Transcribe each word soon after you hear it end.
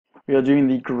We are doing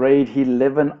the grade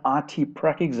 11 IT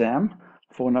Prac exam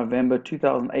for November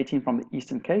 2018 from the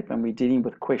Eastern Cape, and we're dealing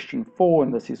with question 4,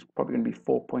 and this is probably going to be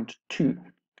 4.2.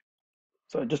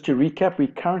 So just to recap, we're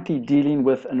currently dealing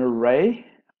with an array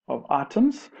of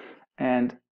items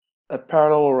and a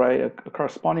parallel array, a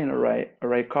corresponding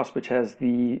array cost, which has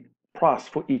the price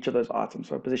for each of those items.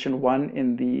 So position 1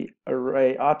 in the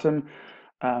array item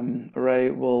array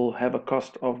will have a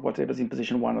cost of whatever's in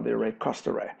position 1 of the array cost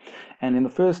array. And in the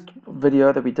first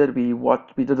video that we did, we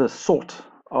did a sort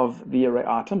of the array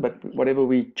item, but whatever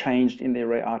we changed in the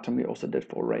array item, we also did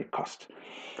for array cost.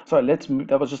 So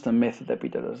that was just a method that we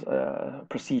did as a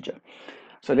procedure.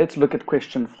 So let's look at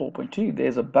question 4.2.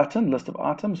 There's a button, list of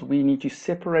items. We need to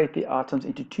separate the items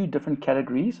into two different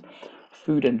categories,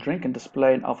 food and drink, and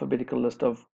display an alphabetical list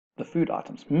of the food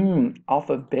items.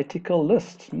 Alphabetical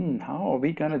list. How are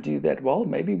we going to do that? Well,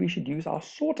 maybe we should use our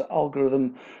sort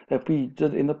algorithm that we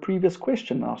did in the previous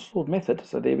question, our sort method.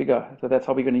 So there we go. So that's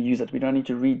how we're going to use it. We don't need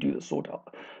to redo the sort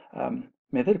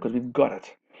method because we've got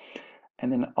it.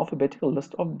 And then an alphabetical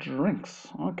list of drinks.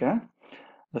 Okay.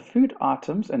 The food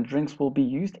items and drinks will be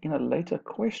used in a later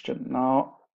question.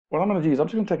 Now, what I'm going to do is I'm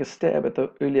just going to take a stab at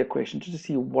the earlier question just to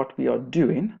see what we are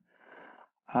doing.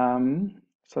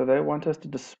 So they want us to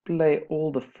display all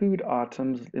the food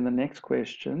items in the next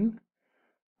question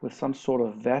with some sort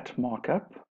of VAT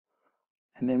markup.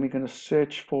 And then we're going to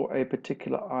search for a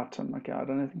particular item. Okay, I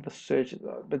don't think the search,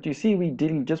 but you see we're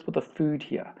dealing just with the food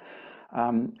here.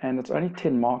 And it's only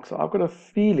 10 marks. So I've got a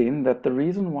feeling that the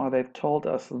reason why they've told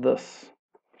us this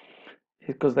is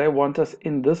because they want us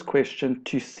in this question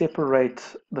to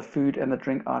separate the food and the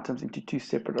drink items into two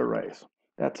separate arrays.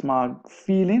 That's my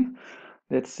feeling.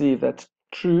 Let's see if that's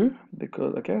true,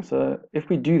 because okay, so if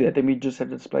we do that, then we just have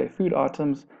to display food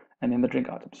items and then the drink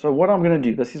items. So what I'm going to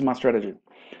do, this is my strategy.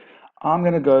 I'm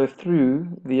going to go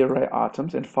through the array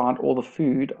items and find all the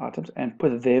food items and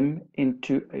put them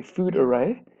into a food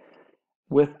array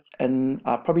with an,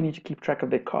 I probably need to keep track of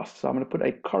their costs. So I'm going to put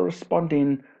a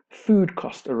corresponding food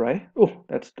cost array. Oh,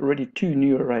 that's already two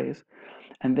new arrays.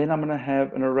 And then I'm going to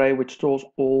have an array which stores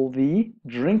all the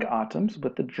drink items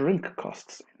with the drink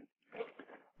costs.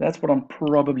 That's what I'm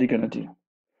probably going to do.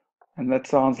 And that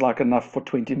sounds like enough for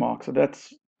 20 marks. So they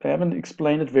haven't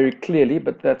explained it very clearly,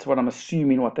 but that's what I'm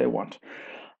assuming what they want.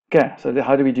 Okay, so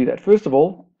how do we do that? First of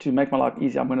all, to make my life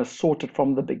easy, I'm going to sort it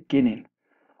from the beginning.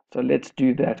 So let's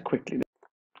do that quickly.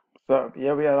 So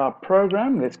here we have our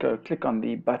program. Let's go click on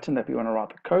the button that we want to write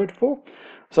the code for.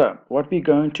 So what we're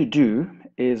going to do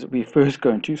is we're first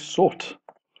going to sort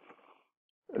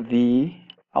the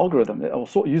algorithm,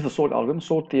 or use the sort algorithm,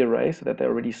 sort the array so that they're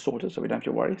already sorted, so we don't have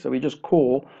to worry. So we just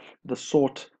call the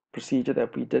sort procedure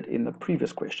that we did in the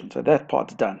previous question. So that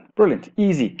part's done. Brilliant,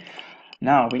 easy.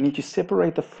 Now we need to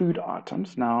separate the food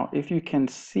items. Now, if you can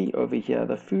see over here,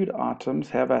 the food items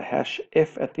have a hash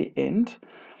F at the end,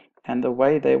 and the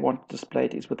way they want to display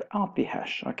it is without the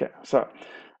hash. Okay, so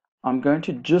I'm going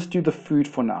to just do the food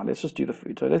for now. Let's just do the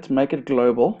food. So let's make it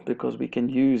global because we can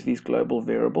use these global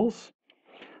variables.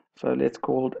 So let's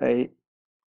call it a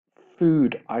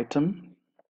food item,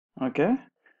 okay,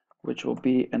 which will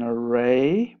be an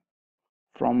array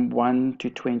from 1 to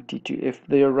 22. If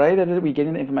the array that we're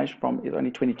getting the information from is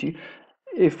only 22,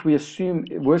 if we assume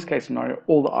worst case scenario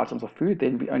all the items are food,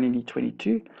 then we only need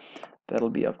 22. That'll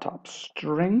be of type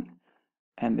string,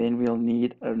 and then we'll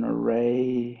need an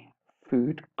array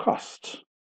food cost,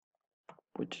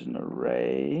 which is an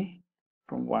array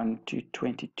from 1 to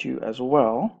 22 as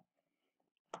well,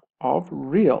 of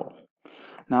real.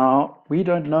 Now, we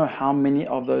don't know how many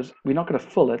of those, we're not going to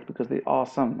fill it because there are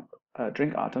some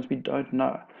drink items we don't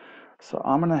know. So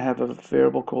I'm going to have a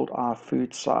variable called our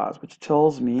food size, which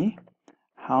tells me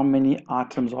how many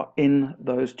items are in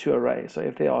those two arrays. So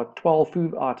if there are 12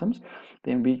 food items,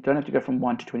 then we don't have to go from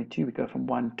 1 to 22, we go from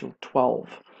 1 to 12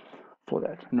 for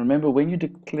that. And remember, when you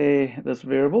declare this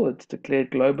variable, it's declared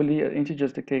globally,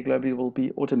 integers declared globally will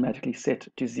be automatically set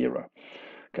to 0.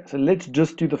 Okay, so let's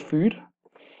just do the food.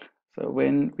 So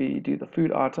when we do the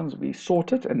food items, we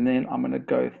sort it, and then I'm going to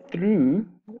go through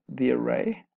the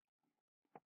array.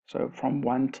 So from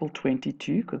 1 till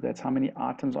 22, because that's how many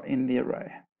items are in the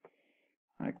array.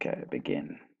 Okay,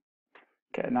 begin.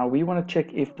 Okay, now we want to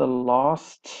check if the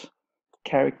last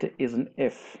character is an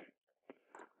F.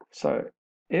 So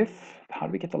how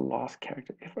do we get the last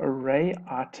character? If array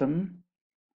item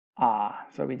R,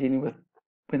 so we're dealing with,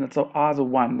 when it's R is a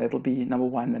 1, that'll be number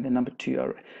 1, and then number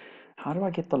 2. How do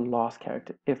I get the last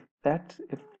character? If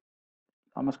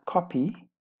I must copy,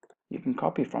 you can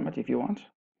copy from it if you want,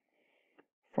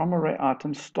 from array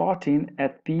item starting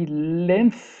at the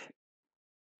length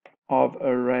of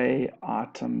array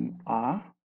item R,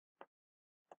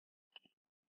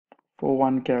 for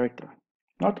one character.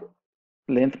 Not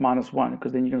length minus 1,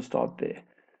 because then you can start there.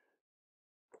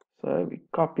 So we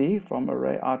copy from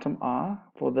array item R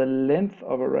for the length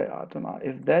of array item R,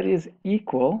 if that is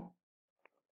equal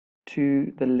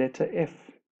to the letter F.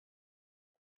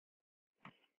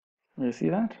 You see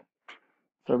that?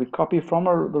 So we copy from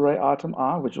the array item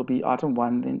R, which will be item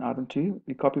 1, then item 2.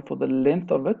 We copy for the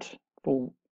length of it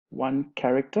for one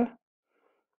character.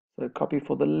 So copy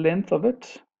for the length of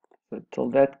it, so till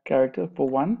that character for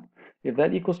 1. If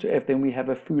that equals to F, then we have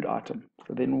a food item.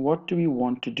 So then what do we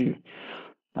want to do?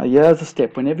 Now here's the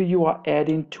step. Whenever you are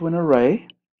adding to an array,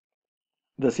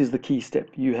 this is the key step.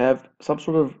 You have some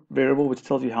sort of variable which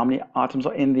tells you how many items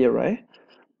are in the array.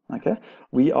 Okay,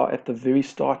 we are at the very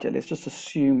start here. Let's just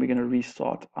assume we're going to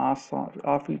restart. Our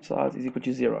food size is equal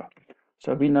to 0.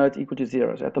 So we know it's equal to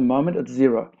 0. So at the moment it's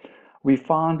 0. We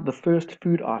found the first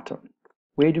food item.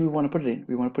 Where do we want to put it in?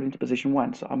 We want to put it into position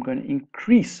 1. So I'm going to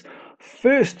increase.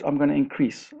 First, I'm going to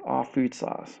increase our food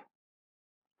size.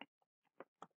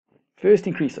 First,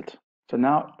 increase it. So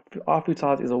now our food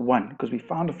size is a 1 because we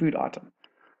found a food item.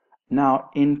 Now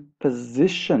in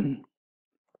position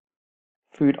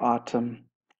food item,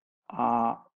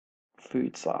 our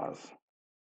food size.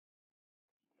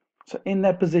 So in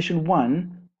that position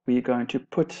 1, we're going to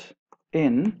put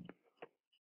in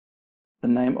the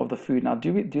name of the food. Now,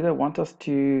 do they want us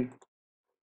to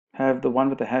have the one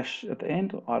with the hash at the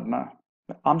end? I don't know.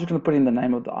 I'm just going to put in the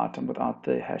name of the item without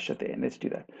the hash at the end. Let's do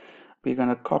that. We're going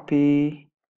to copy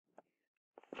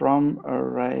from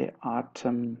array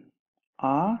item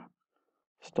R,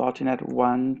 starting at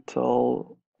 1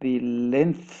 till the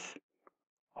length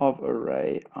of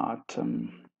array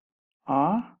item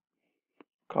R.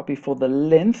 Copy for the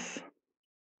length.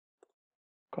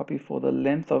 Copy for the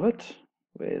length of it.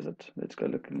 Where is it? Let's go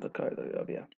look in the code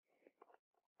over here.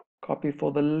 Copy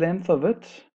for the length of it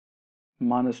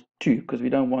minus 2, because we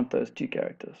don't want those 2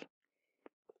 characters.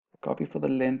 Copy for the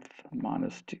length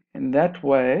minus 2. In that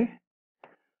way,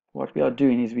 what we are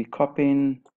doing is we're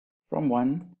copying from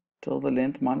 1 till the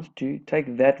length minus 2,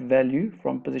 take that value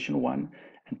from position 1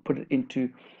 and put it into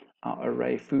our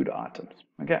array food items.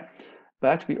 Okay,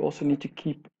 but we also need to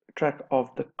keep track of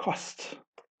the cost.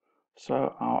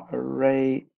 So our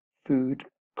array food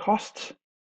cost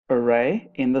array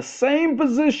in the same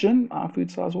position, our food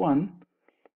size 1,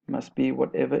 must be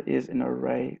whatever is in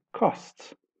array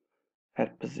costs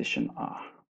at position R.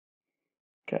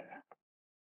 Okay.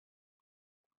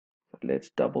 So let's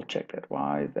double check that.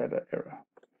 Why is that an error?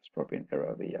 It's probably an error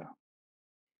over here.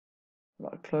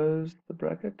 I'll close the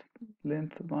bracket,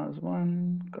 length minus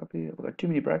 1, copy. I've got too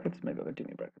many brackets, maybe I've got too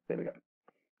many brackets. There we go.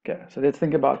 Okay, so let's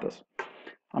think about this.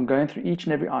 I'm going through each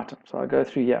and every item. So I go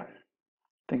through here.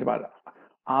 Think about it.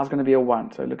 R is going to be a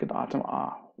 1. So look at item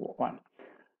R1.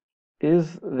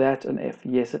 Is that an F?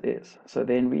 Yes, it is. So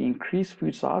then we increase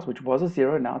food size, which was a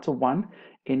 0. Now it's a 1.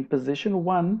 In position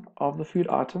 1 of the food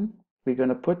item, we're going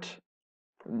to put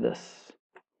this.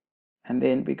 And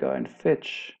then we go and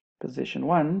fetch position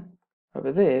 1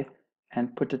 over there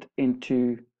and put it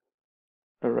into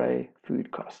array food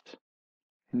cost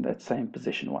in that same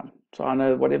position 1. So I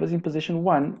know whatever's in position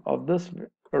 1 of this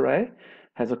array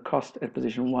has a cost at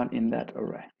position 1 in that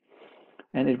array.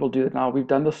 And it will do that. Now we've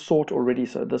done the sort already,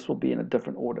 so this will be in a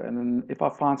different order. And then if I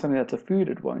find something that's a food,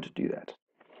 it won't do that.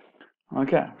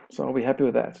 Okay, so are we happy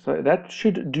with that? So that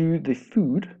should do the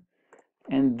food.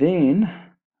 And then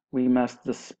we must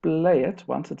display it.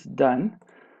 Once it's done,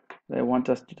 they want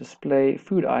us to display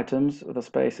food items with a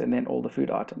space and then all the food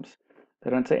items. They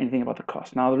don't say anything about the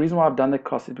cost. Now the reason why I've done the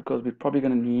cost is because we're probably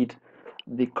going to need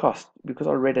the cost, because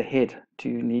I read ahead to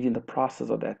needing the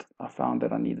prices of that. I found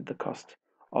that I needed the cost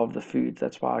of the foods.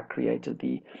 That's why I created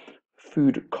the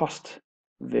food cost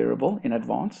variable in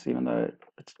advance, even though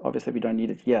it's obviously we don't need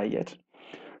it here yet.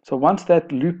 So once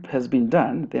that loop has been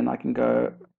done, then I can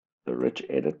go the rich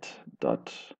edit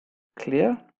dot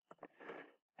clear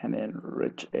and then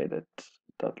rich edit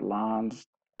dot lines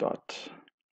dot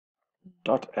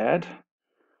add,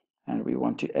 and we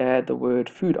want to add the word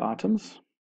food items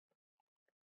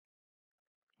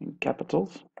in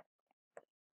capitals,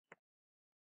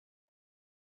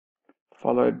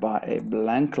 followed by a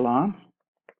blank line.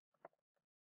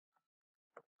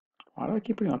 Why do I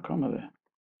keep putting a comma there?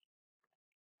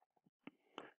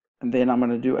 And then I'm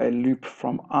going to do a loop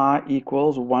from I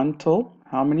equals 1 till,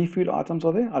 how many food items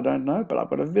are there? I don't know, but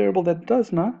I've got a variable that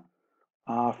does know,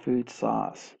 our food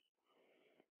size.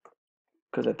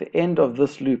 Because at the end of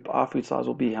this loop, our food size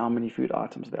will be how many food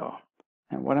items there are.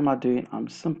 And what am I doing? I'm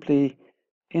simply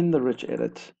in the rich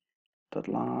edit dot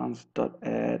lines dot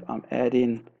add, I'm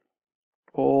adding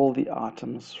all the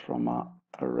items from our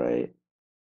array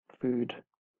food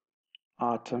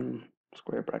item,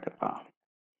 square bracket R.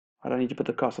 I don't need to put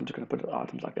the cost, I'm just going to put the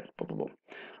items like that. Boom, boom, boom.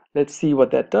 Let's see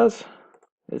what that does.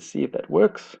 Let's see if that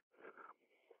works.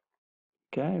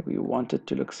 Okay, we want it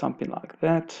to look something like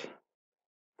that.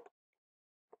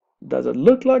 Does it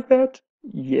look like that?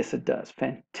 Yes, it does.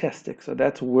 Fantastic. So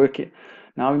that's working.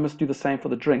 Now we must do the same for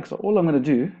the drink. So all I'm going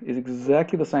to do is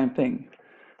exactly the same thing.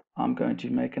 I'm going to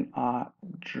make an R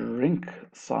drink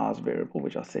size variable,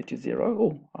 which I set to 0.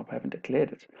 Oh, I haven't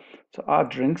declared it. So R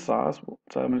drink size.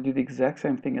 So I'm going to do the exact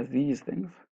same thing as these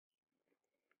things.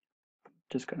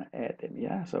 Just going to add them.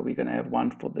 Yeah. So we're going to have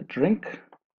one for the drink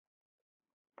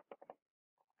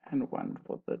and one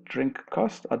for the drink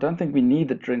cost. I don't think we need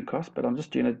the drink cost, but I'm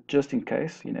just doing it just in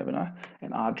case, you never know.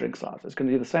 And our drink size. It's going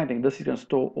to do the same thing. This is going to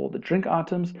store all the drink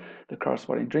items, the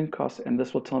corresponding drink costs, and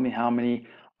this will tell me how many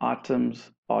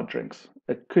items are drinks.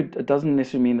 It doesn't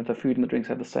necessarily mean that the food and the drinks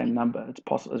have the same number.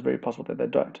 It's very possible that they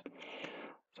don't.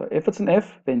 So if it's an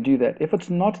F, then do that. If it's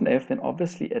not an F, then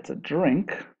obviously it's a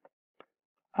drink.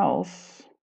 Else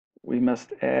we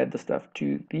must add the stuff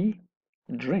to the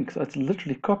drink. So it's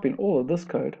literally copying all of this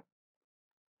code.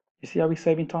 You see how we're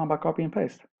saving time by copy and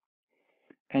paste?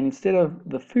 And instead of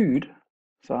the food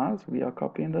size, we are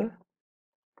copying the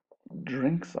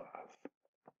drink size.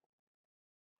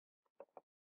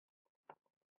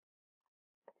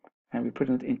 And we're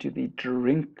putting it into the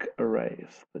drink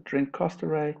arrays, the drink cost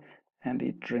array and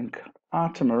the drink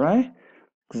item array.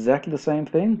 Exactly the same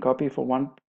thing, copy for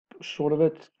one short of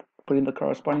it, put in the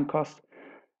corresponding cost,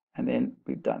 and then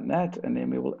we've done that, and then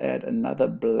we will add another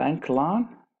blank line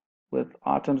with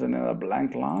items and another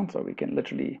blank line, so we can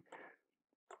literally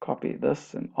copy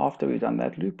this, and after we've done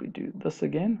that loop, we do this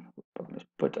again. Let's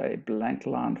put a blank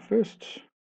line first,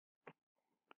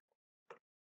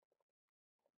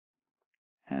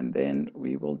 and then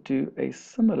we will do a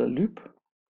similar loop,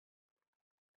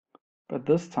 but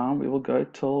this time we will go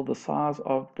till the size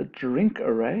of the drink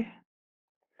array,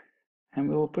 and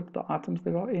we will put the items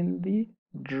that are in the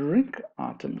drink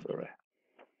items array.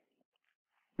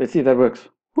 Let's see if that works.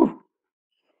 Whew.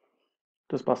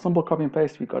 Just by simple copy and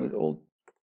paste, we got it all.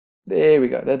 There we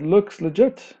go. That looks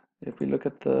legit. If we look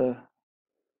at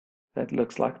that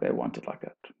looks like they want it like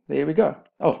that. There we go.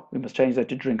 Oh, we must change that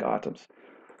to drink items.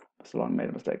 Salon made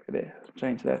a mistake there.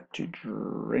 Change that to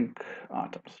drink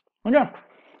items. Okay,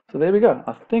 so there we go.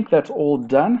 I think that's all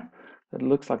done. It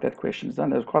looks like that question is done.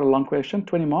 That was quite a long question,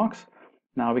 20 marks.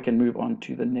 Now we can move on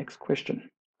to the next question.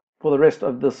 For the rest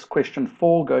of this question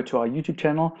 4, go to our YouTube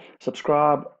channel,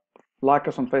 subscribe, like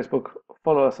us on Facebook,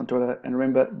 follow us on Twitter, and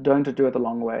remember, don't do it the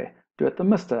long way. Do it the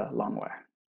Mr. Long way.